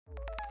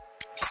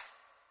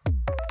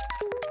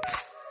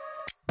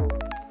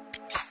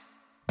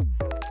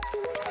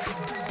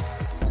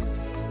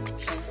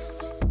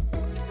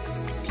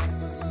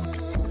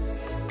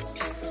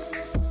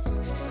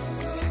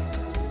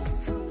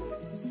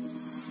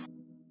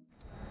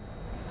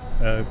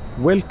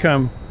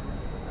Welcome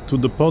to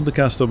the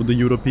podcast of the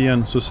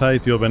European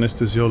Society of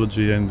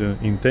Anesthesiology and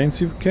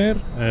Intensive Care.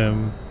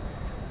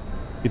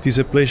 It is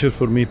a pleasure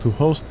for me to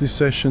host this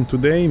session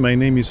today. My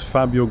name is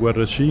Fabio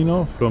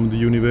Guarracino from the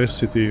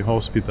University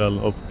Hospital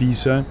of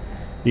Pisa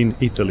in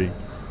Italy.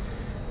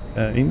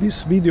 In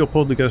this video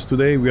podcast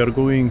today we are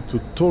going to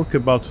talk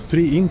about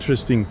three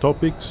interesting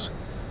topics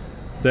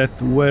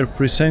that were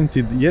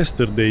presented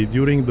yesterday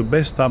during the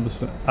Best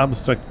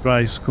Abstract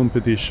Prize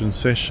competition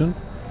session.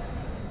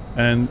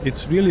 And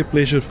it's really a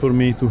pleasure for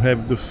me to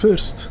have the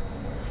first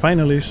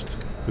finalist,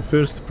 the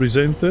first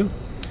presenter,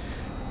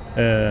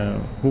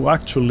 who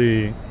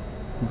actually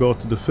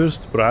got the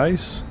first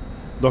prize,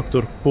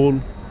 Dr.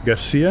 Paul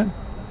Garcia.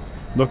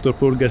 Dr.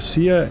 Paul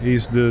Garcia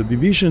is the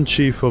Division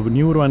Chief of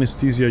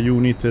Neuroanesthesia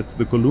Unit at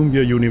the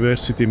Columbia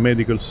University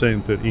Medical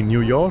Center in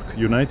New York,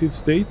 United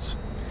States.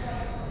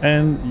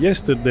 And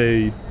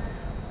yesterday,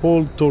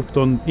 Paul talked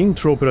on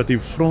intraoperative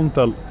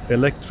frontal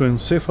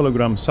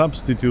electroencephalogram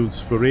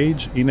substitutes for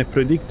age in a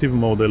predictive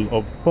model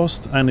of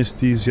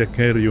post-anesthesia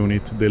care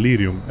unit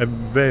delirium, a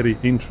very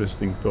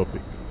interesting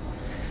topic.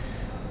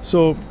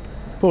 So,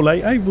 Paul,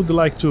 I would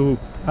like to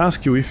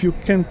ask you if you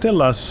can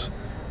tell us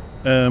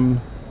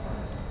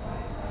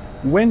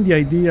when the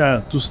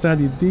idea to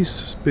study this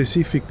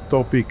specific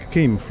topic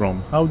came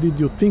from. How did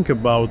you think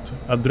about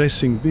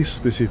addressing this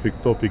specific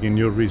topic in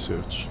your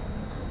research?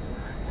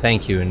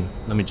 Thank you, and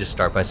let me just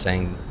start by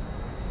saying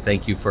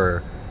thank you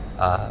for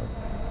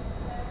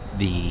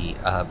the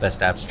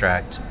Best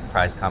Abstract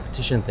Prize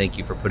competition. Thank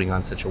you for putting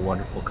on such a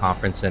wonderful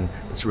conference, and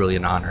it's really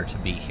an honor to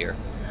be here.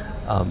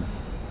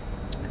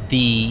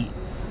 The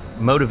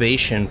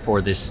motivation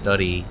for this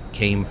study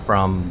came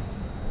from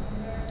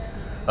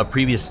a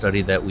previous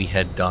study that we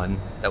had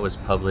done that was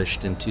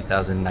published in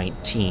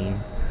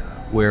 2019,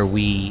 where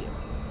we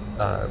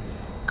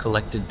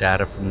collected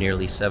data from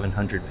nearly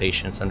 700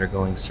 patients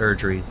undergoing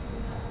surgery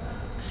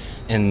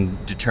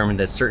and determined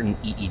that certain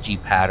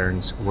EEG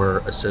patterns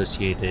were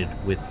associated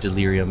with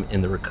delirium in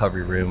the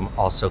recovery room,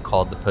 also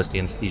called the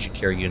post-anesthesia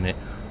care unit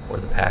or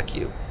the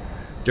PACU.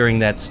 During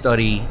that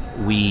study,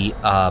 we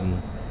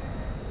thought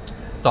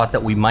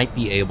that we might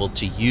be able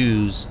to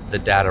use the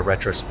data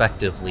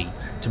retrospectively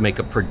to make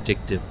a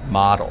predictive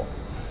model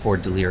for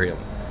delirium.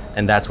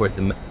 And that's where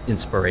the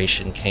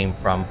inspiration came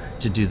from,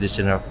 to do this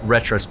in a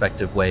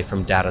retrospective way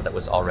from data that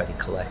was already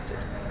collected.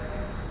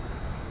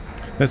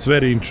 That's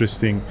very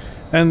interesting.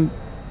 And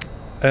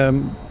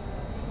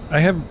I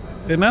have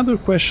another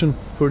question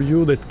for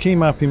you that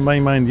came up in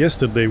my mind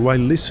yesterday while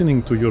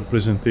listening to your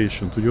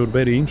presentation, to your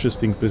very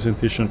interesting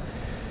presentation.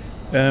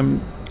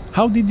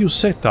 How did you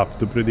set up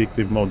the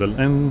predictive model?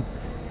 And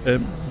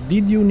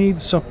did you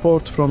need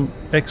support from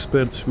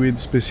experts with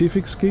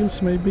specific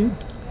skills, maybe?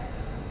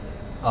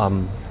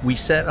 We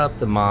set up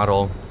the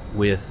model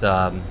with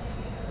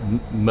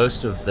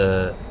most of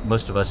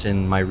us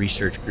in my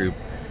research group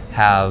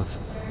have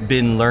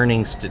been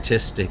learning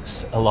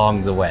statistics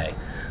along the way.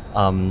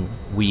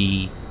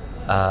 We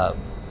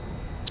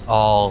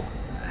all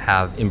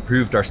have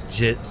improved our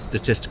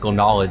statistical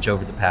knowledge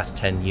over the past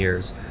 10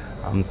 years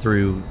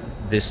through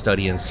this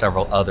study and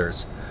several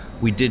others.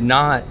 We did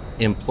not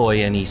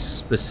employ any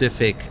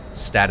specific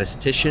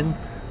statistician.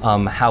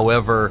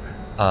 However,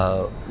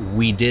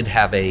 we did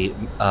have a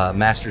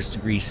master's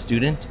degree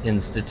student in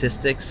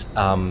statistics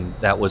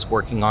that was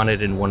working on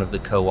it, and one of the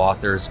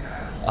co-authors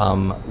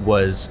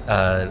was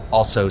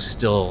also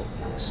still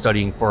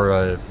studying for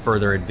a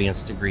further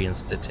advanced degree in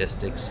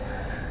statistics.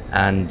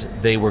 And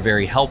they were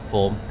very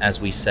helpful as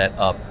we set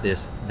up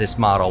this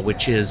model,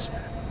 which is,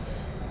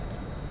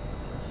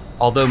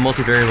 although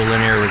multivariable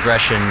linear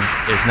regression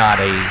is not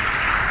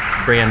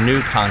a brand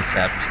new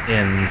concept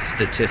in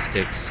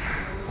statistics,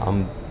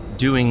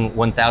 doing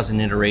 1,000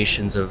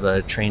 iterations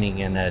of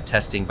training and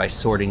testing by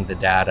sorting the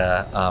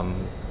data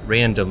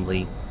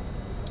randomly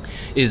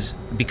is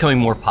becoming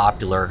more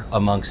popular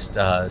amongst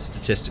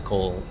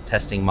statistical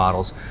testing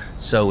models.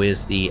 So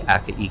is the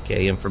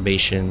ACA-ICA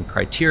information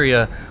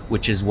criteria,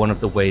 which is one of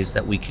the ways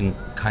that we can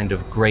kind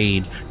of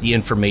grade the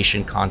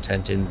information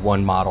content in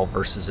one model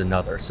versus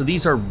another. So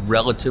these are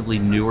relatively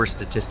newer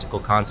statistical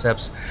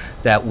concepts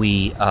that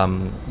we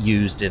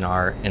used in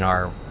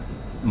our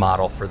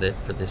model for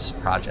this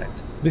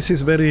project. This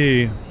is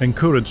very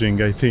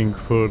encouraging, I think,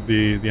 for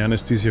the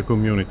anesthesia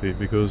community,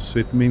 because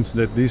it means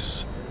that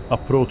this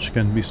approach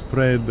can be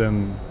spread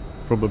and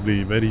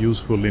probably very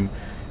useful in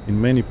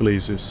many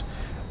places.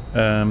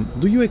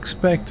 Do you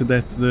expect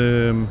that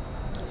the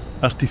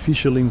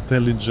artificial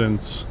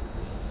intelligence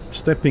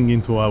stepping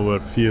into our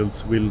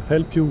fields will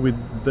help you with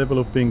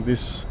developing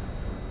these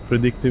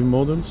predictive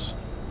models?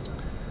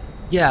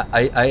 Yeah,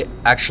 I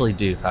actually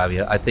do,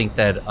 Fabio. I think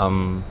that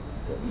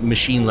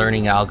machine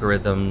learning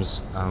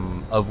algorithms,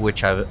 of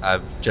which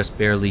I've just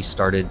barely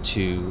started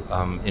to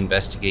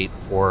investigate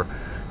for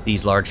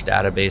these large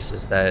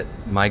databases that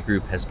my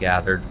group has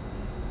gathered,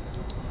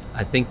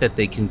 I think that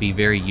they can be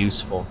very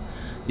useful.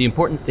 The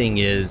important thing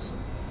is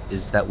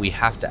that we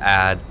have to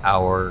add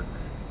our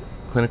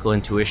clinical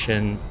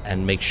intuition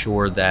and make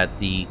sure that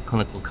the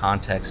clinical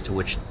context to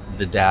which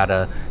the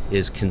data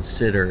is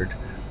considered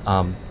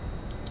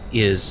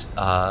is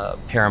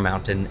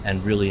paramount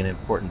and really an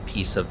important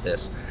piece of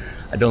this.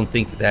 I don't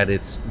think that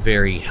it's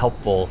very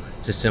helpful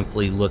to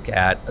simply look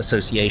at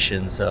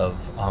associations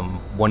of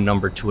one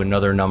number to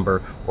another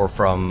number, or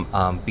from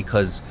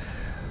because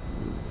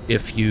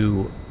if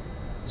you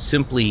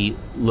simply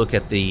look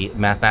at the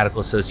mathematical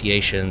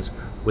associations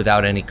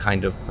without any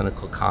kind of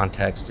clinical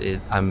context,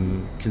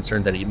 I'm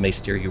concerned that it may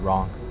steer you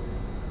wrong.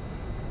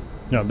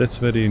 Yeah, that's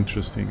very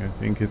interesting. I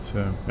think it's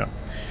yeah.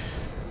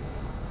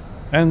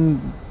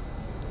 And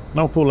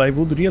now, Paul, I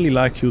would really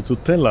like you to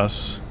tell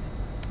us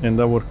and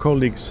our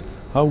colleagues,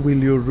 how will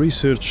your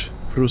research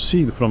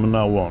proceed from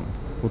now on?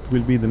 What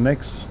will be the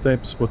next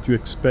steps? What you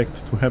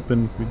expect to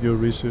happen with your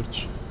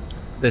research?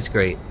 That's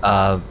great.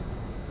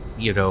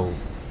 You know,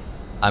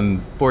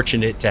 I'm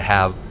fortunate to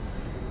have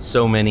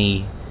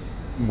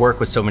work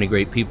with so many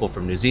great people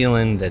from New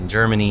Zealand and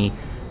Germany,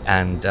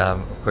 and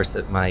of course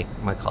my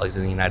colleagues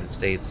in the United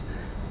States.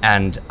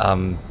 And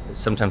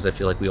sometimes I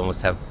feel like we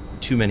almost have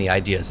too many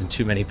ideas and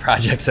too many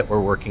projects that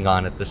we're working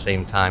on at the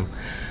same time.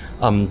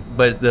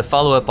 But the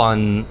follow-up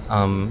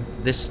on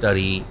this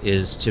study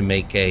is to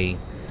make a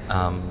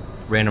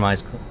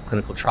randomized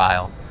clinical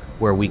trial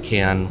where we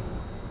can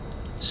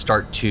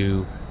start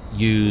to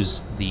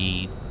use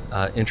the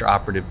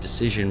intraoperative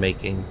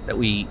decision-making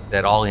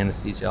that all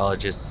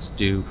anesthesiologists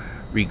do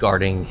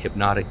regarding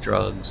hypnotic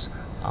drugs,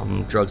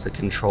 drugs that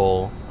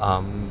control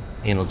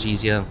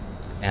analgesia,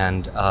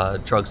 and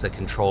drugs that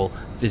control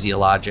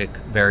physiologic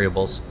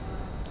variables,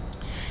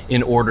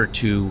 in order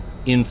to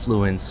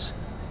influence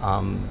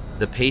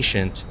the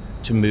patient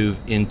to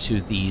move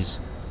into these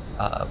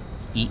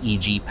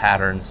EEG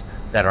patterns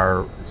that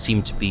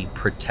seem to be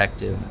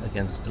protective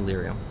against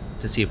delirium,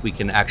 to see if we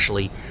can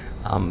actually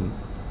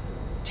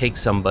take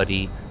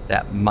somebody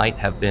that might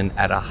have been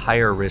at a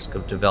higher risk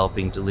of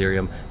developing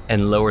delirium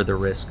and lower the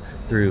risk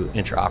through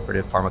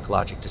intraoperative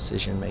pharmacologic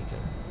decision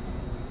making.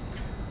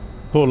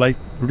 Paul, I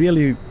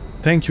really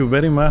thank you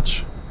very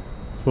much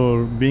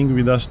for being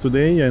with us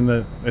today, and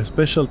a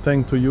special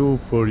thank to you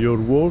for your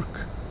work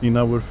in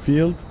our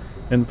field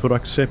and for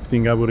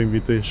accepting our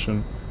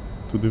invitation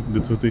to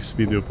this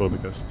video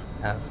podcast.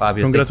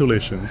 Fabio,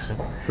 congratulations.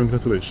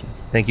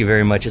 Congratulations. Thank you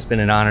very much. It's been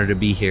an honor to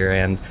be here,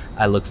 and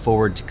I look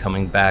forward to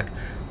coming back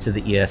to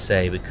the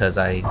ESA, because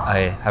I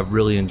have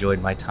really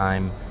enjoyed my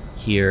time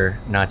here,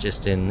 not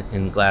just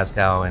in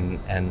Glasgow,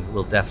 and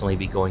will definitely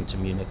be going to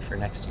Munich for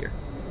next year.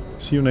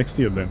 See you next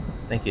year then.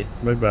 Thank you.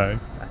 Bye-bye.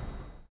 Bye.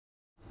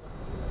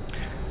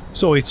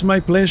 So it's my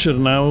pleasure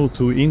now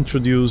to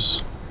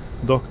introduce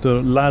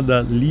Dr.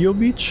 Lada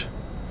Lijovic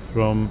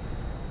from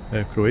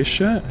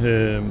Croatia.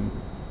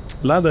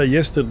 Lada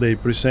yesterday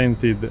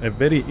presented a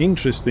very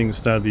interesting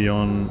study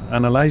on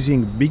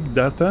analyzing big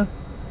data.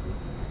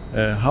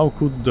 How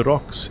could the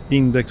ROX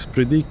index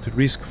predict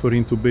risk for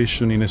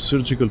intubation in a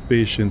surgical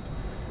patient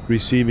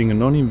receiving a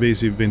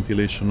non-invasive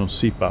ventilation or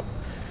CPAP?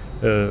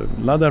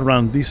 Lada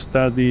ran this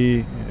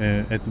study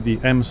at the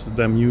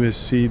Amsterdam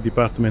USC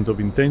Department of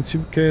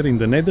Intensive Care in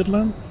the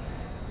Netherlands,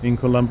 in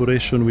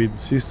collaboration with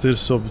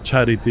Sisters of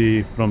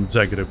Charity from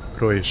Zagreb,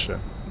 Croatia.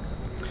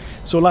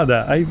 So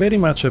Lada, I very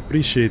much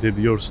appreciated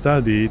your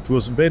study. It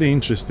was very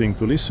interesting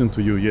to listen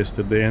to you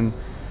yesterday, and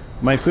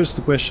my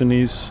first question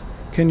is,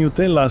 can you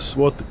tell us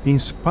what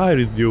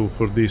inspired you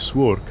for this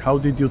work? How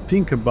did you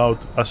think about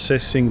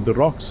assessing the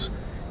ROX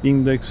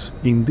index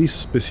in this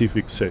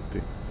specific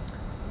setting?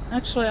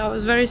 Actually, I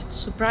was very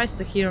surprised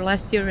to hear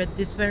last year at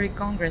this very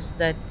Congress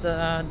that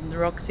the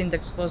ROX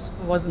index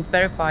wasn't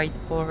verified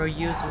for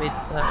use with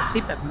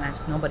CPAP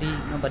mask.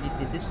 Nobody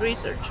did this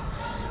research.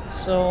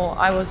 So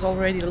I was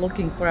already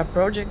looking for a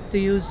project to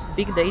use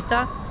big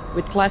data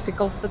with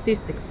classical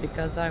statistics,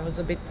 because I was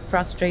a bit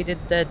frustrated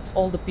that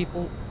all the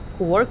people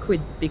who work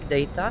with big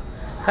data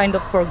kind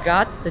of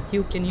forgot that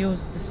you can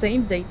use the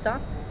same data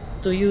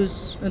to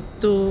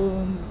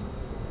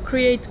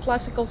create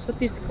classical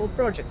statistical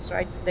projects,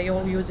 right? They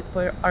all use it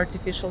for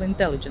artificial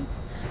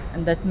intelligence,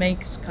 and that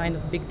makes kind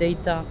of big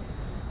data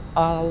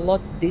a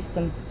lot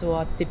distant to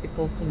a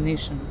typical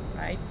clinician,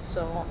 right?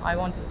 So I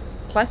wanted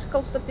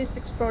classical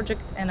statistics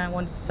project, and I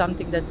wanted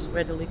something that's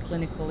readily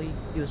clinically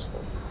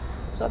useful.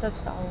 So that's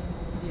how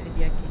the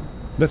idea came.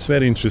 That's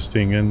very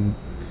interesting, and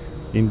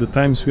in the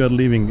times we are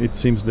living, it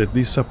seems that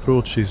this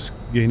approach is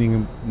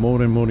gaining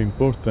more and more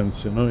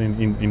importance, you know,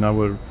 in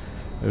our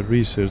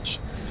research.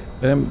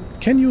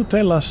 Can you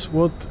tell us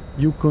what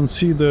you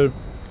consider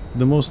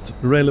the most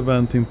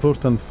relevant,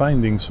 important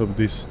findings of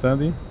this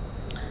study?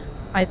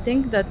 I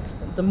think that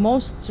the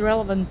most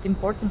relevant,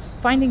 important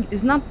finding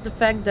is not the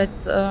fact that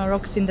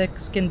ROX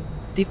index can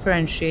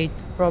differentiate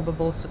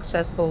probable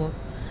successful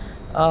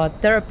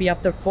therapy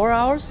after 4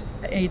 hours.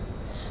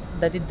 It's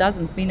that it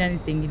doesn't mean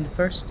anything in the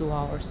first 2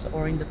 hours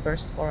or in the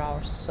first 4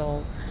 hours.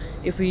 So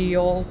if we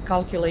all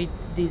calculate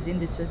these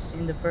indices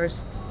in the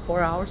first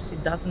 4 hours,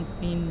 it doesn't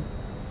mean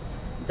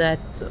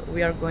that we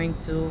are going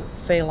to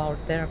fail our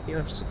therapy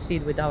or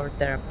succeed with our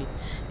therapy.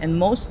 And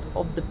most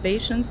of the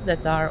patients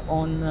that are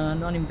on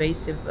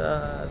non-invasive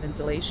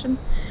ventilation,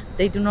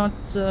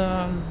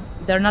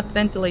 they're not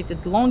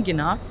ventilated long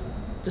enough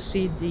to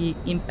see the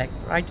impact,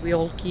 right? We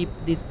all keep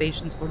these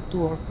patients for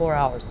 2 or 4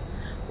 hours,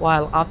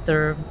 while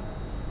after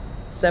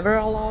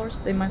several hours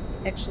they might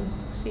actually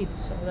succeed.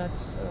 So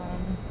that's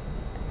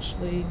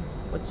actually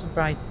what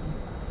surprised me.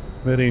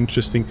 Very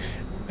interesting.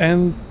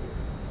 And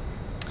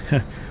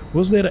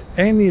was there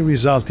any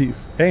result, if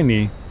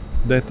any,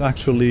 that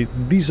actually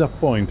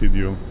disappointed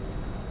you?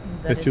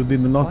 That you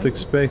did not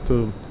expect?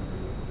 Or...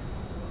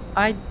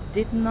 I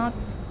did not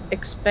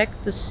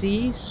expect to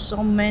see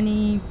so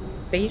many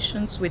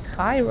patients with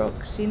high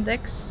ROX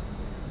index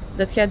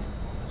that had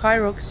high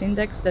ROX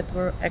index that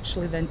were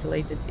actually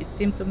ventilated. It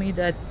seemed to me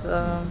that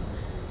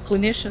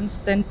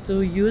clinicians tend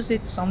to use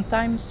it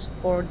sometimes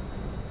for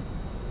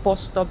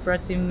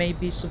post-operative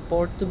maybe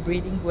support to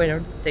breathing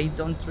where they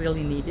don't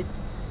really need it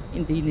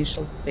in the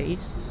initial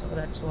phase. So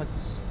that's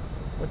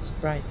what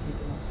surprised me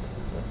the most.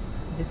 That's what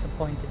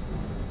disappointed me.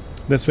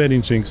 That's very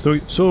interesting.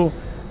 So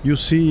you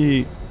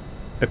see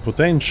a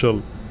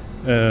potential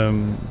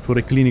for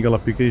a clinical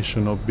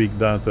application of big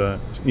data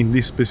in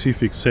this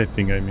specific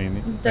setting, I mean.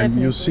 Definitely.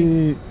 And you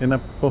see a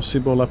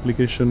possible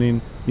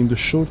application in the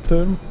short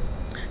term?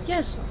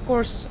 Yes, of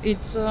course.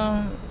 It's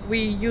we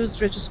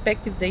used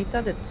retrospective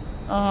data that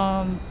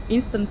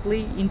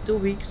instantly in 2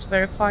 weeks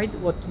verified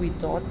what we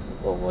thought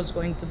was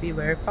going to be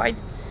verified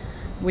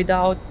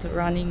without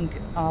running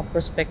a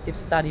prospective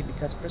study,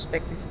 because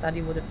prospective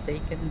study would have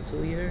taken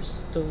 2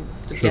 years to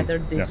gather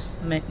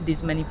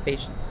these many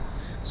patients.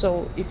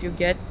 So if you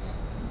get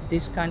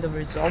this kind of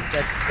result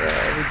that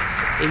with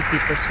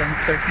 80%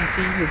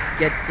 certainty you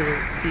get to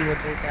see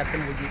what will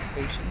happen with these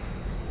patients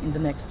in the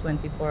next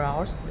 24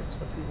 hours, that's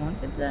what we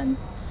wanted, then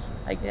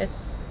I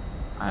guess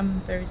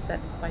I'm very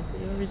satisfied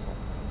with the result.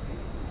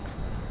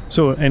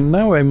 So, and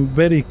now I'm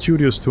very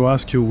curious to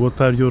ask you, what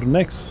are your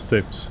next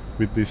steps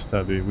with this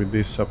study, with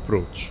this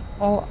approach?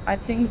 Well, I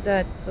think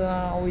that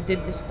we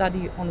did this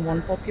study on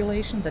one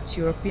population, that's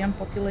European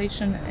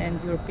population,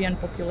 and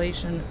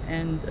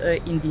and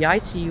in the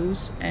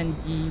ICUs, and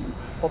the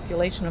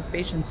population of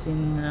patients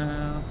in,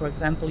 for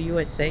example,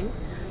 USA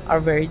are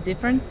very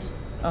different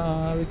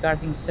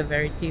regarding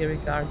severity,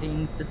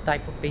 regarding the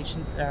type of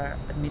patients that are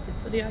admitted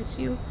to the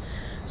ICU.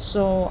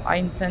 So I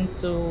intend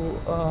to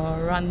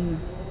run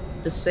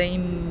the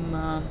same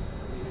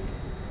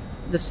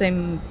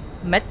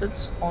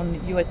methods on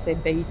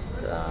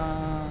USA-based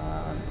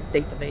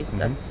database,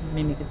 that's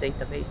mimic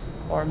database,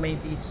 or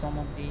maybe some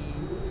of the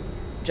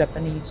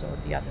Japanese or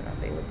the other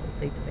available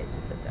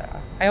databases that there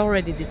are. I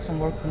already did some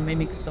work on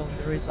mimic, so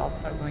the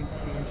results are going to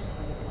be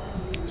interesting.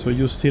 So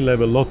you still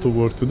have a lot of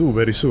work to do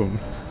very soon.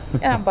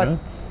 Yeah,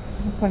 but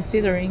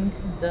considering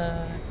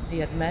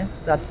the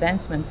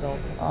advancement of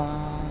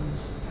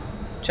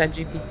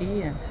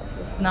ChatGPT and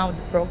stuff, now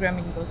the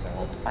programming goes a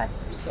lot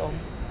faster. So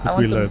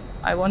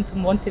I want to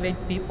motivate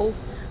people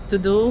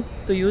to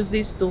use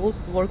these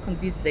tools, to work on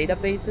these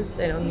databases.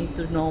 They don't need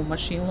to know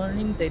machine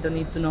learning. They don't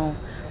need to know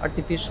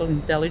artificial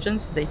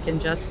intelligence. They can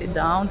just sit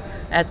down,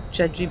 ask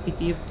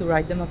ChatGPT to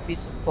write them a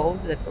piece of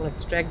code that will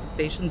extract the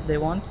patients they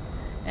want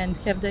and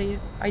have their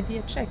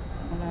idea checked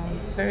on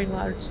a very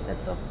large set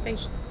of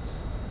patients.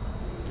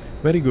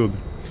 Very good.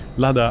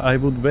 Lada, I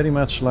would very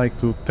much like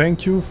to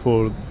thank you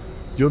for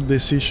your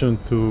decision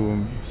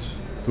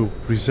to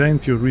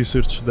present your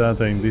research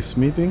data in this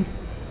meeting,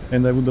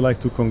 and I would like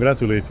to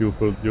congratulate you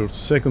for your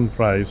second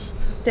prize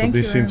for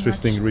this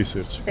interesting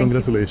research.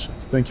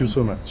 Congratulations. Thank you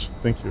so much.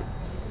 Thank you.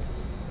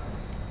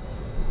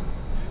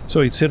 So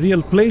it's a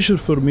real pleasure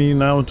for me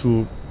now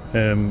to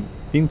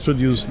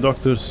introduce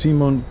Dr.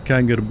 Simone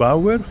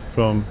Kagerbauer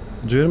from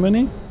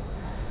Germany.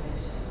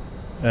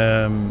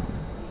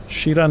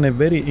 She ran a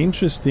very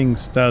interesting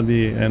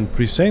study and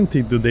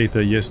presented the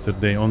data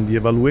yesterday on the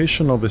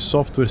evaluation of a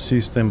software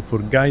system for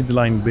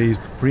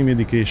guideline-based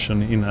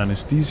pre-medication in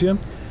anesthesia,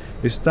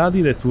 a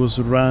study that was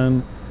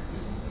run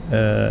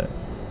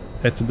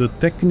at the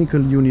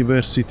Technical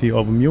University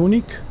of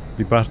Munich,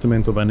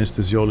 Department of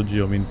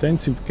Anesthesiology of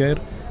Intensive Care,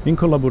 in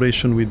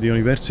collaboration with the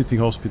University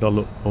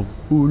Hospital of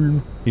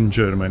Ulm in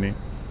Germany.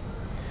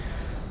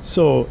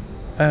 So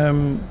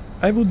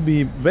I would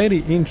be very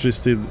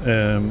interested,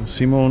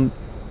 Simone,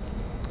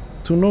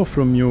 to know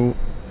from you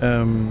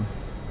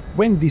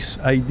when this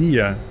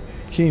idea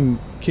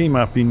came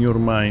up in your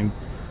mind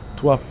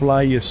to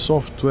apply a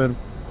software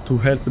to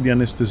help the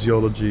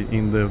anesthesiology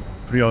in the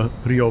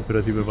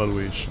pre-operative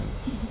evaluation.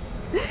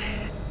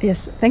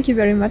 Yes, thank you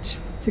very much.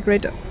 It's a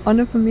great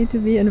honor for me to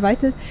be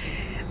invited.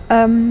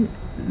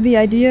 The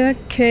idea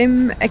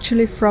came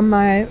actually from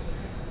my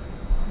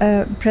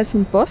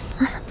present boss,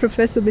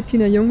 Professor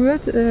Bettina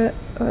Jungwirth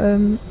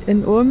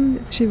in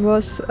Ulm. She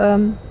was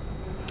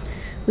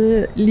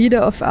the leader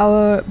of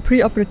our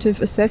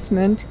pre-operative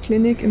assessment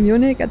clinic in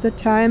Munich at the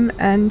time,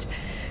 and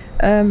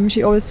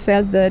she always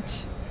felt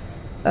that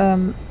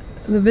the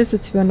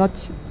visits were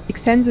not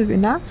extensive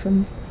enough,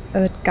 and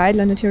that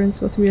guideline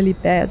adherence was really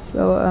bad.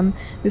 So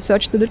we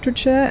searched the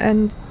literature,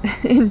 and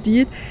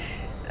indeed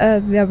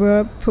there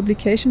were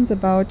publications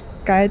about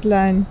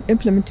guideline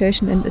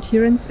implementation and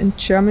adherence in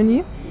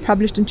Germany,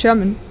 published in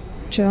German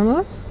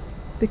journals,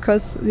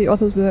 because the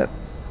authors were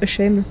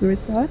ashamed of the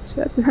results,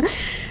 perhaps.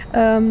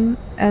 And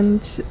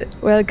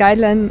well,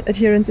 guideline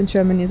adherence in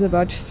Germany is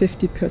about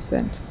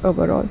 50%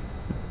 overall.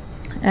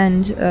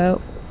 And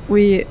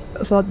we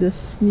thought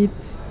this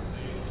needs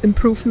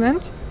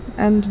improvement,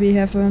 and we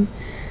have an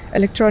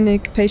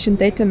electronic patient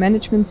data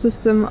management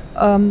system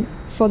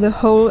for the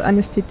whole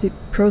anesthetic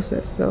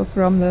process. So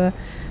from the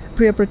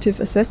preoperative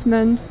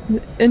assessment,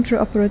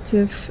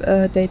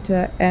 intraoperative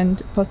data,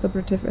 and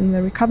postoperative in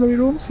the recovery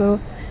room. So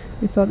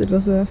we thought it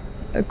was a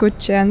good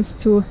chance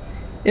to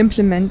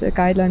implement a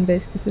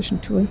guideline-based decision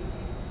tool.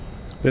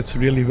 That's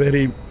really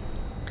very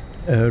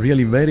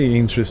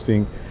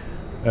interesting.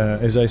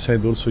 As I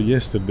said also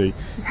yesterday,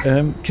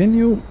 can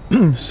you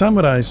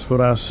summarize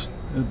for us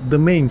the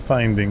main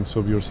findings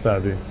of your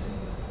study,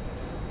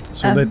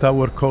 so that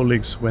our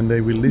colleagues, when they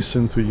will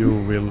listen to you,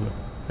 will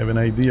have an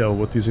idea of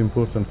what is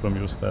important from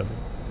your study?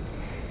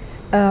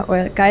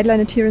 Well, guideline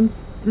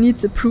adherence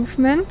needs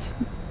improvement.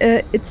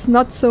 It's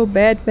not so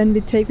bad when we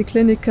take the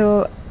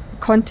clinical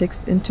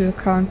context into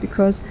account,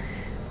 because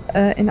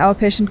in our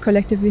patient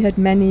collective we had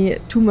many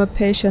tumor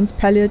patients,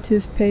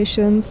 palliative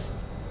patients,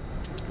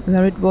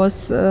 where it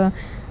was a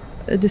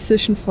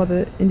decision for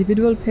the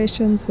individual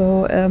patient.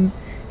 So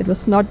it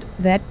was not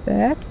that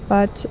bad,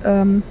 but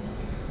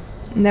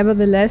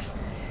nevertheless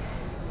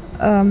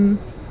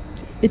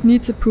it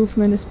needs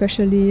improvement,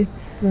 especially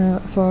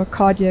for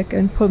cardiac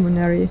and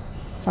pulmonary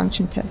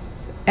function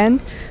tests.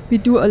 And we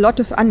do a lot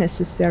of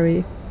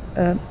unnecessary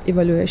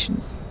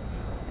evaluations,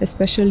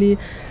 especially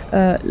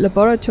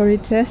laboratory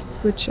tests,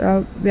 which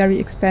are very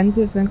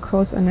expensive and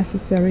cause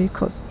unnecessary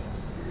costs.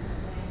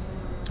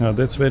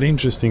 That's very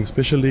interesting,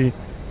 especially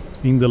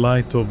in the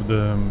light of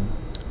the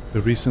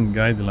recent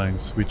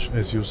guidelines, which,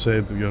 as you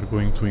said, we are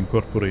going to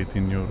incorporate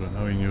in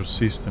your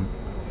system.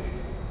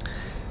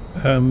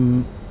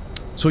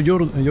 So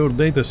your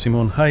data,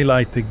 Simone,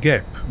 highlight a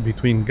gap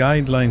between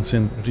guidelines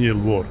and real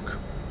work.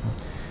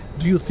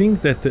 Do you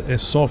think that a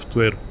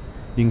software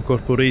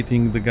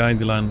incorporating the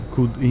guideline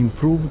could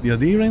improve the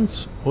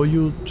adherence, or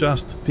you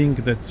just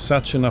think that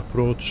such an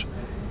approach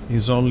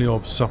is only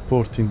of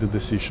supporting the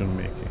decision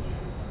making?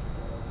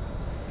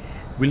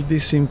 Will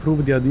this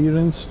improve the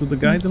adherence to the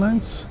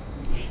guidelines?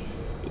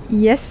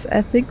 Yes,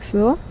 I think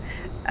so.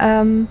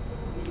 In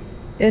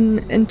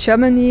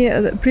Germany,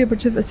 the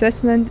preoperative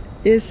assessment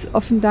is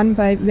often done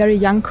by very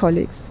young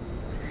colleagues,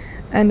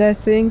 and I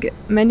think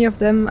many of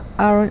them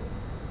are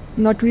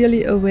not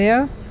really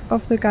aware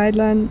of the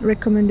guideline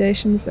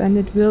recommendations, and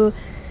it will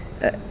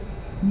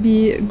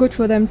be good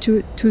for them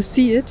to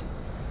see it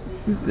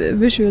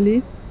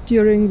visually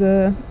during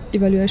the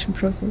evaluation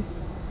process.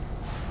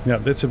 Yeah,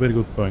 that's a very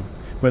good point.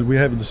 Well, we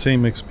have the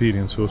same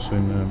experience also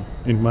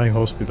in my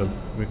hospital.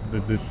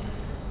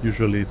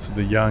 Usually it's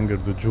the younger,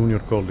 the junior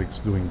colleagues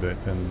doing that,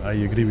 and I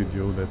agree with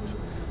you that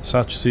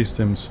such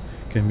systems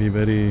can be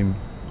very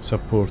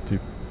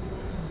supportive.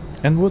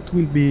 And what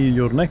will be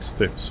your next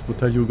steps?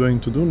 What are you going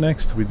to do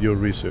next with your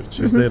research?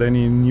 Is there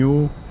any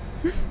new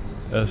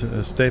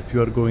step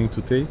you are going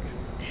to take?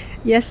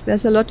 Yes,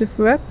 there's a lot of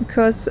work,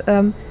 because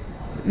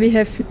we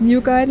have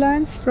new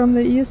guidelines from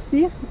the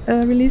ESC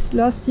released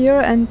last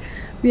year, and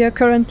we are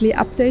currently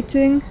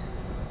updating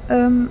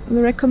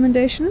the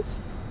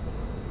recommendations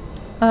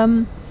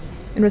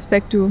in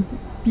respect to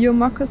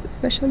biomarkers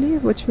especially,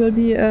 which will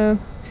be a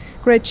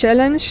great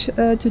challenge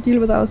to deal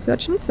with our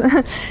surgeons.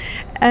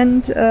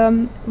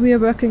 And we are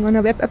working on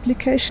a web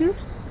application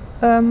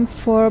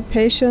for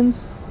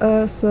patients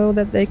so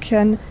that they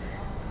can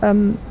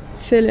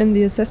fill in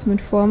the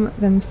assessment form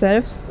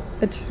themselves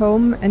at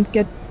home and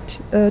get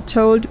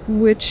told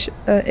which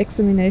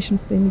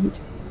examinations they need.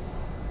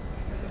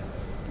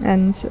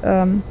 And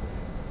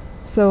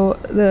so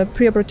the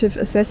preoperative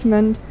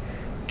assessment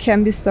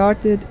can be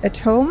started at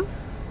home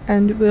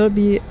and will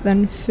be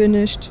then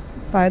finished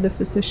by the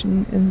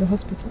physician in the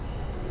hospital.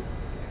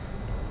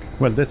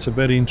 Well, that's a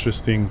very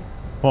interesting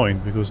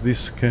point, because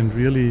this can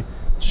really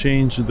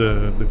change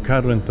the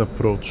current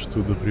approach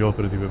to the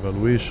preoperative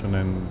evaluation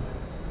and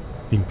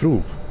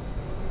improve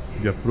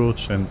the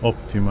approach and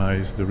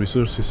optimize the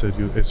resources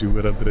as you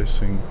were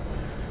addressing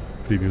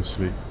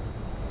previously.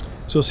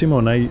 So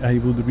Simone, I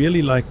would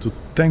really like to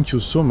thank you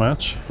so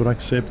much for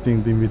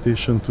accepting the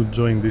invitation to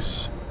join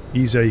this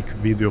ESAIC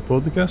video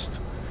podcast,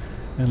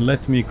 and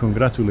let me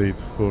congratulate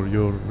for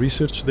your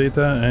research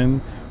data and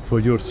for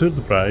your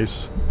third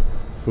prize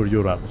for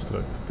your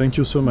abstract. Thank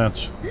you so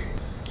much.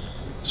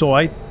 So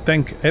I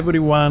thank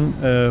everyone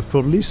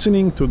for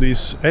listening to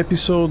this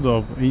episode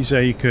of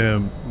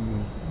ESAIC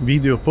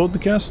video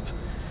podcast.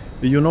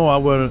 You know,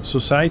 our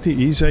society,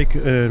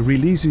 ESAIC,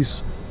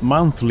 releases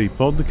monthly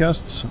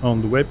podcasts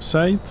on the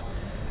website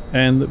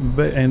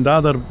and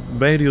other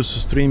various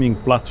streaming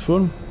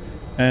platforms.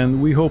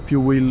 And we hope you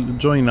will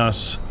join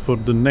us for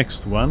the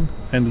next one,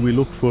 and we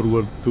look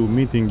forward to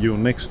meeting you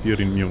next year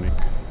in Munich.